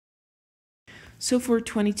So for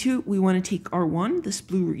 22, we want to take R1, this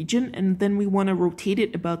blue region, and then we want to rotate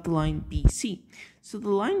it about the line BC. So the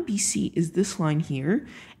line BC is this line here,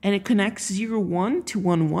 and it connects 0, 1 to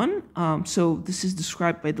 1, 1. So this is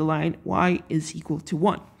described by the line y is equal to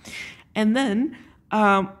 1. And then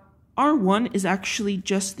R1 is actually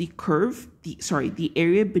just the curve, the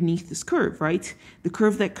area beneath this curve, right? The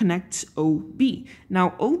curve that connects OB.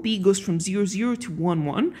 Now, OB goes from 0, 0 to 1,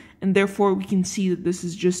 1, and therefore we can see that this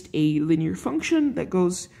is just a linear function that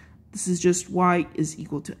goes, this is just y is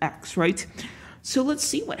equal to x, right? So let's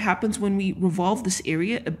see what happens when we revolve this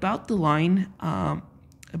area about the line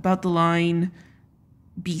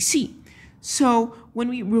BC. So when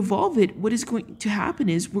we revolve it, what is going to happen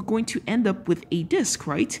is we're going to end up with a disk,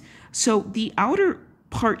 right? So the outer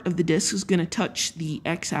part of the disk is going to touch the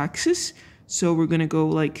x-axis. So we're going to go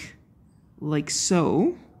like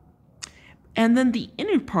so. And then the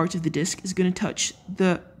inner part of the disk is going to touch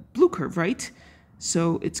the blue curve, right?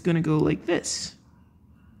 So it's going to go like this.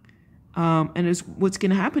 And what's going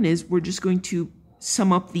to happen is we're just going to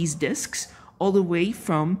sum up these disks all the way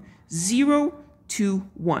from 0 to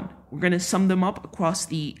 1. We're going to sum them up across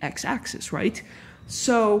the x-axis, right?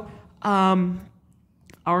 So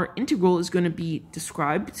our integral is going to be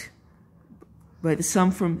described by the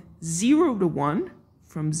sum from 0 to 1,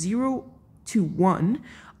 from 0 to 1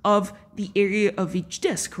 of the area of each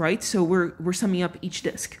disk, right? So we're summing up each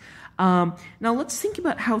disk. Now let's think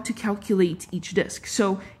about how to calculate each disk.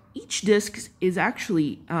 So each disk is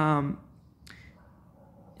actually a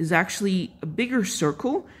bigger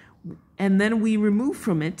circle, and then we remove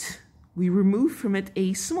from it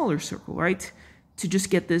a smaller circle, right? To just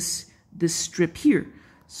get this strip here.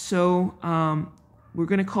 So we're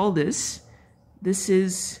going to call this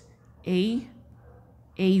is A1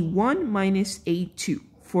 minus A2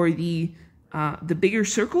 for the bigger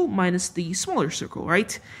circle minus the smaller circle,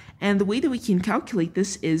 right? And the way that we can calculate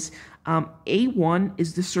this is A1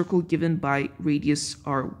 is the circle given by radius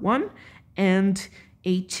R1, and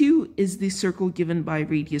A2 is the circle given by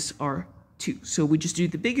radius R2. So we just do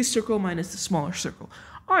the biggest circle minus the smaller circle.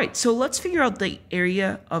 All right, so let's figure out the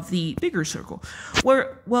area of the bigger circle.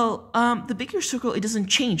 The bigger circle, it doesn't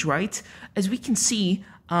change, right? As we can see,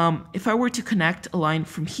 if I were to connect a line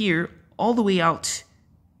from here all the way out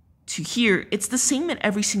to here, it's the same at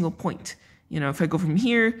every single point. You know, if I go from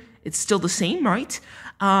here, it's still the same, right?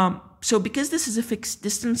 So because this is a fixed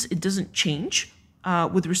distance, it doesn't change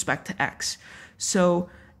with respect to x. So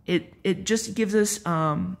it just gives us,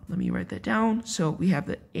 let me write that down. So we have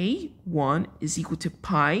that A1 is equal to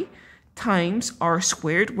pi times r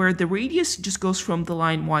squared, where the radius just goes from the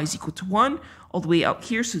line y is equal to 1 all the way out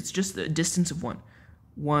here. So it's just the distance of 1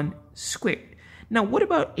 squared. Now, what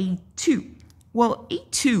about A2? Well,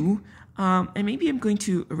 A2, and maybe I'm going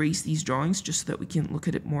to erase these drawings just so that we can look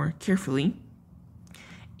at it more carefully.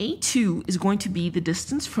 A2 is going to be the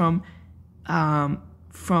distance from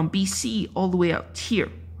BC all the way out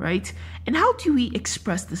here, right? And how do we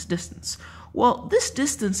express this distance? Well, this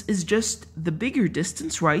distance is just the bigger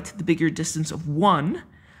distance, right? The bigger distance of 1.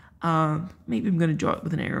 Maybe I'm going to draw it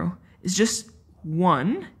with an arrow. It's just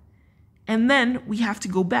 1. And then we have to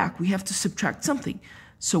go back. We have to subtract something.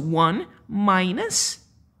 So 1 minus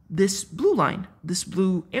this blue line, this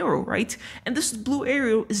blue arrow, right? And this blue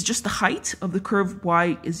arrow is just the height of the curve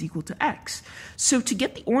y is equal to x. So to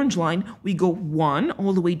get the orange line, we go 1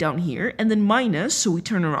 all the way down here, and then minus, so we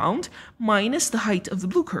turn around, minus the height of the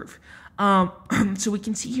blue curve. So we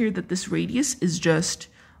can see here that this radius is just,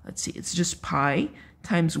 let's see, it's just pi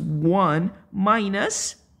times 1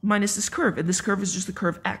 minus this curve. And this curve is just the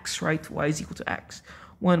curve x, right? Y is equal to x.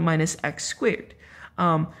 1 minus x squared.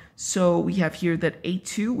 So we have here that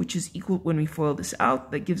A2, which is equal, when we FOIL this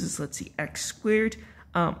out, that gives us, let's see, x squared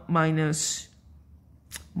minus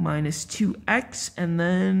 2x, and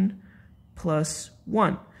then plus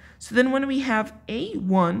 1. So then when we have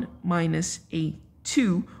A1 minus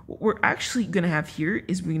A2, what we're actually going to have here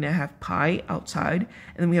is we're going to have pi outside,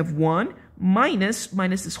 and then we have 1 minus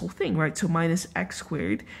this whole thing, right? So minus x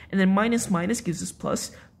squared, and then minus gives us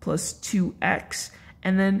plus 2x,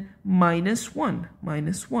 and then minus 1,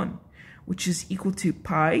 which is equal to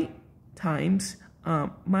pi times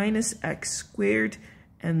minus x squared,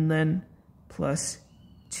 and then plus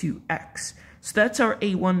 2x. So that's our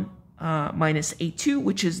A1 minus A2,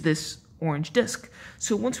 which is this orange disk.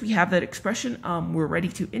 So once we have that expression, we're ready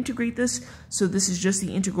to integrate this. So this is just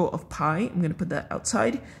the integral of pi. I'm going to put that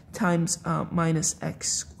outside, times minus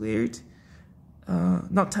x squared,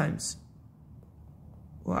 not times.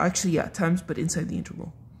 Well, actually, yeah, times, but inside the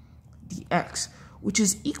integral, dx, which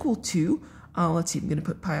is equal to, let's see, I'm going to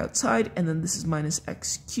put pi outside, and then this is minus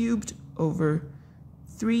x cubed over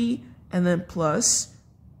 3 and then plus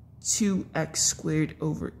 2x squared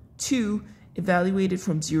over 2 evaluated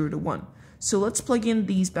from 0 to 1. So let's plug in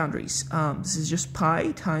these boundaries. This is just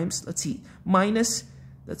pi times, let's see,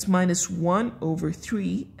 that's minus 1 over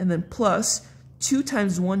 3, and then plus 2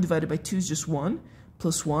 times 1 divided by 2 is just 1,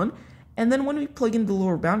 plus 1. And then when we plug in the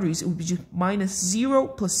lower boundaries, it would be just minus 0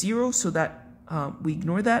 plus 0, so that we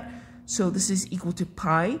ignore that. So this is equal to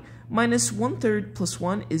pi minus 1/3 plus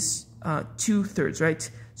 1 is 2/3, right?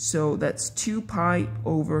 So that's 2 pi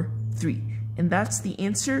over 3. And that's the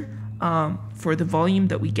answer for the volume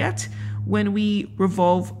that we get when we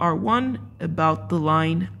revolve R1 about the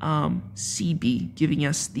line CB, giving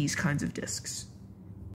us these kinds of disks.